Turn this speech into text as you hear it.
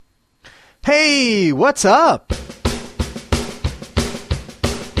Hey, what's up?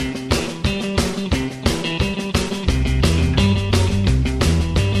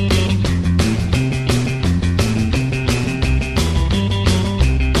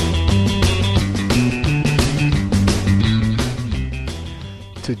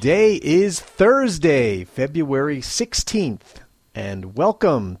 Today is Thursday, February 16th, and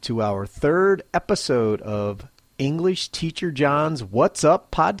welcome to our third episode of English Teacher John's What's Up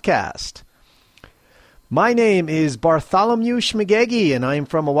podcast. My name is Bartholomew Schmegegi, and I'm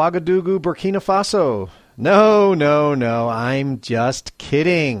from Ouagadougou, Burkina Faso. No, I'm just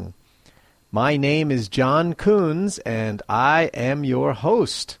kidding. My name is John Coons, and I am your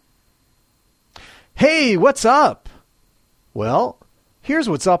host. Hey, what's up? Well, here's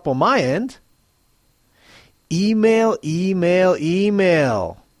what's up on my end. Email.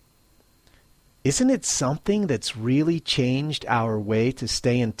 Isn't it something that's really changed our way to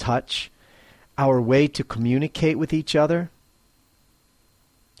stay in touch? Our way to communicate with each other?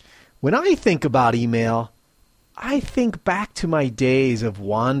 When I think about email, I think back to my days of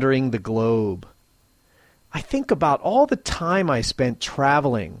wandering the globe. I think about all the time I spent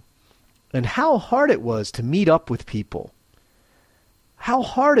traveling and how hard it was to meet up with people. How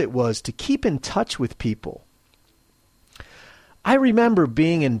hard it was to keep in touch with people. I remember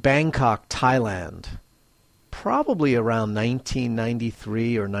being in Bangkok, Thailand, probably around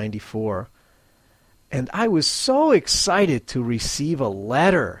 1993 or 94. And I was so excited to receive a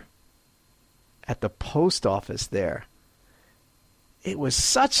letter at the post office there. It was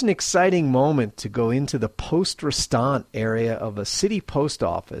such an exciting moment to go into the post restant area of a city post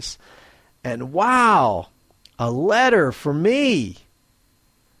office. And wow, a letter for me.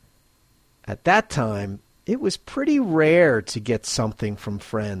 At that time, it was pretty rare to get something from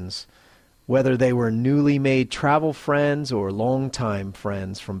friends, whether they were newly made travel friends or longtime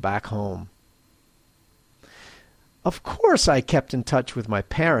friends from back home. Of course, I kept in touch with my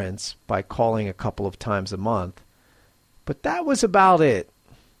parents by calling a couple of times a month, but that was about it.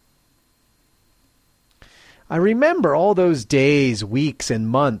 I remember all those days, weeks, and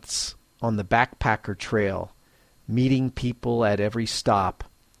months on the backpacker trail, meeting people at every stop,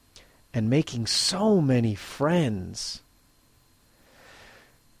 and making so many friends.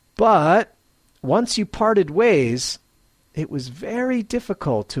 But once you parted ways, it was very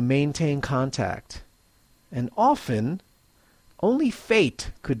difficult to maintain contact. And often, only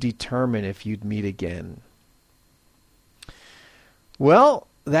fate could determine if you'd meet again. Well,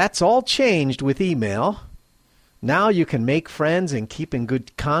 that's all changed with email. Now you can make friends and keep in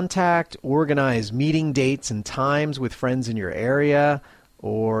good contact, organize meeting dates and times with friends in your area,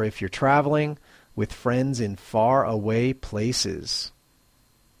 or if you're traveling, with friends in far-away places.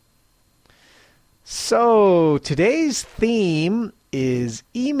 So, today's theme is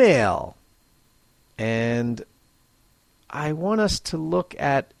email. And I want us to look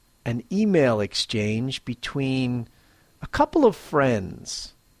at an email exchange between a couple of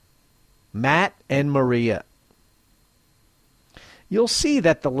friends, Matt and Maria. You'll see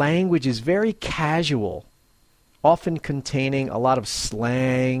that the language is very casual, often containing a lot of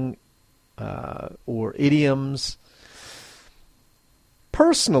slang or idioms.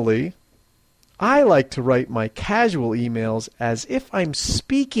 Personally, I like to write my casual emails as if I'm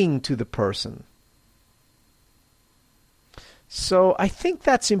speaking to the person. So I think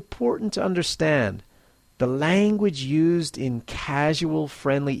that's important to understand. The language used in casual,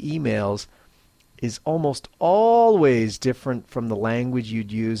 friendly emails is almost always different from the language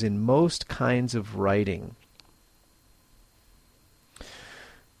you'd use in most kinds of writing.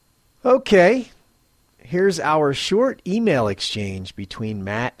 Okay, here's our short email exchange between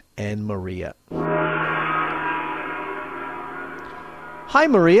Matt and Maria. Hi,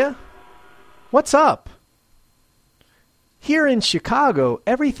 Maria. What's up? Here in Chicago,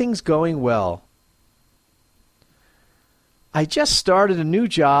 everything's going well. I just started a new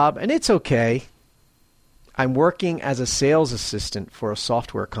job, and it's okay. I'm working as a sales assistant for a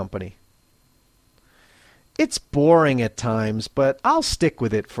software company. It's boring at times, but I'll stick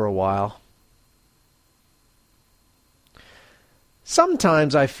with it for a while.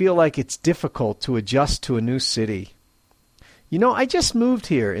 Sometimes I feel like it's difficult to adjust to a new city. You know, I just moved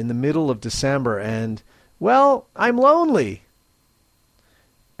here in the middle of December, and well, I'm lonely.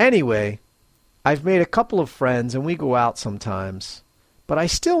 Anyway, I've made a couple of friends and we go out sometimes, but I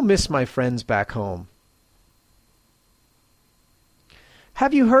still miss my friends back home.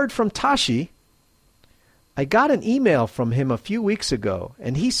 Have you heard from Tashi? I got an email from him a few weeks ago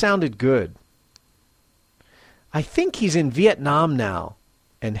and he sounded good. I think he's in Vietnam now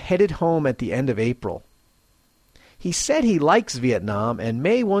and headed home at the end of April. He said he likes Vietnam and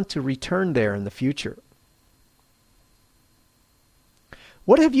may want to return there in the future.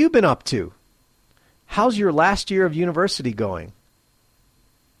 What have you been up to? How's your last year of university going?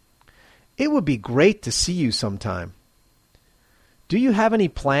 It would be great to see you sometime. Do you have any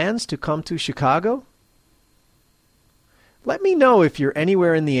plans to come to Chicago? Let me know if you're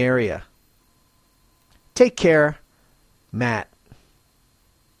anywhere in the area. Take care, Matt.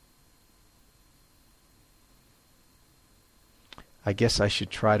 I guess I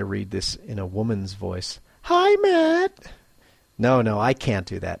should try to read this in a woman's voice. Hi, Matt. No, I can't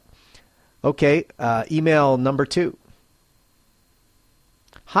do that. Okay, email number 2.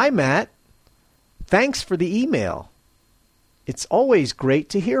 Hi, Matt. Thanks for the email. It's always great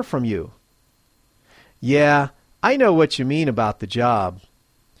to hear from you. Yeah, I know what you mean about the job.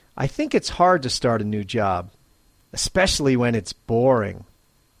 I think it's hard to start a new job, especially when it's boring.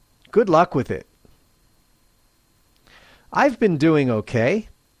 Good luck with it. I've been doing okay.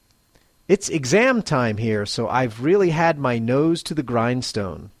 It's exam time here, so I've really had my nose to the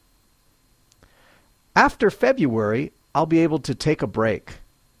grindstone. After February, I'll be able to take a break.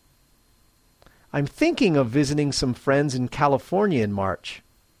 I'm thinking of visiting some friends in California in March.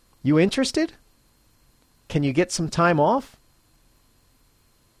 You interested? Can you get some time off?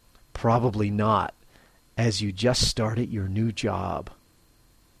 Probably not, as you just started your new job.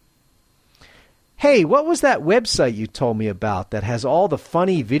 Hey, what was that website you told me about that has all the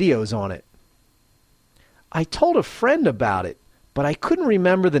funny videos on it? I told a friend about it, but I couldn't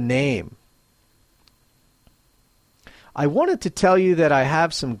remember the name. I wanted to tell you that I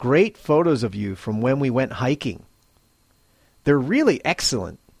have some great photos of you from when we went hiking. They're really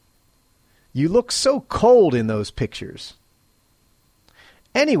excellent. You look so cold in those pictures.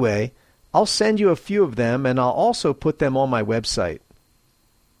 Anyway, I'll send you a few of them, and I'll also put them on my website.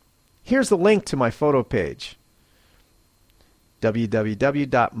 Here's the link to my photo page,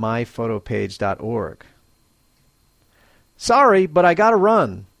 www.myphotopage.org. Sorry, but I gotta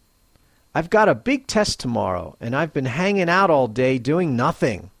run. I've got a big test tomorrow, and I've been hanging out all day doing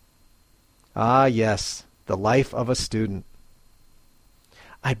nothing. Ah, yes, the life of a student.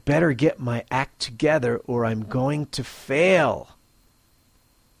 I better get my act together or I'm going to fail.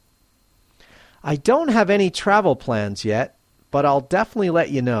 I don't have any travel plans yet, but I'll definitely let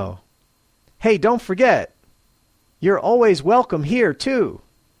you know. Hey, don't forget, you're always welcome here, too.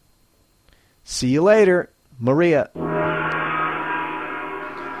 See you later, Maria.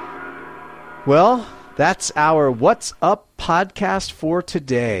 Well, that's our What's Up podcast for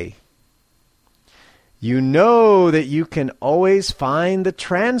today. You know that you can always find the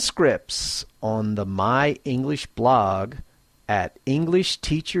transcripts on the My English blog at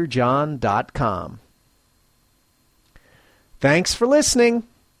EnglishTeacherJohn.com. Thanks for listening.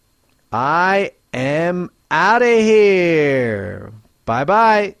 I am out of here.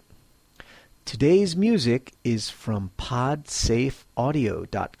 Bye-bye. Today's music is from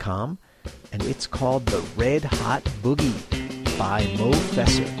PodSafeAudio.com, and it's called The Red Hot Boogie by Mo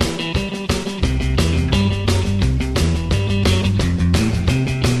Fesser.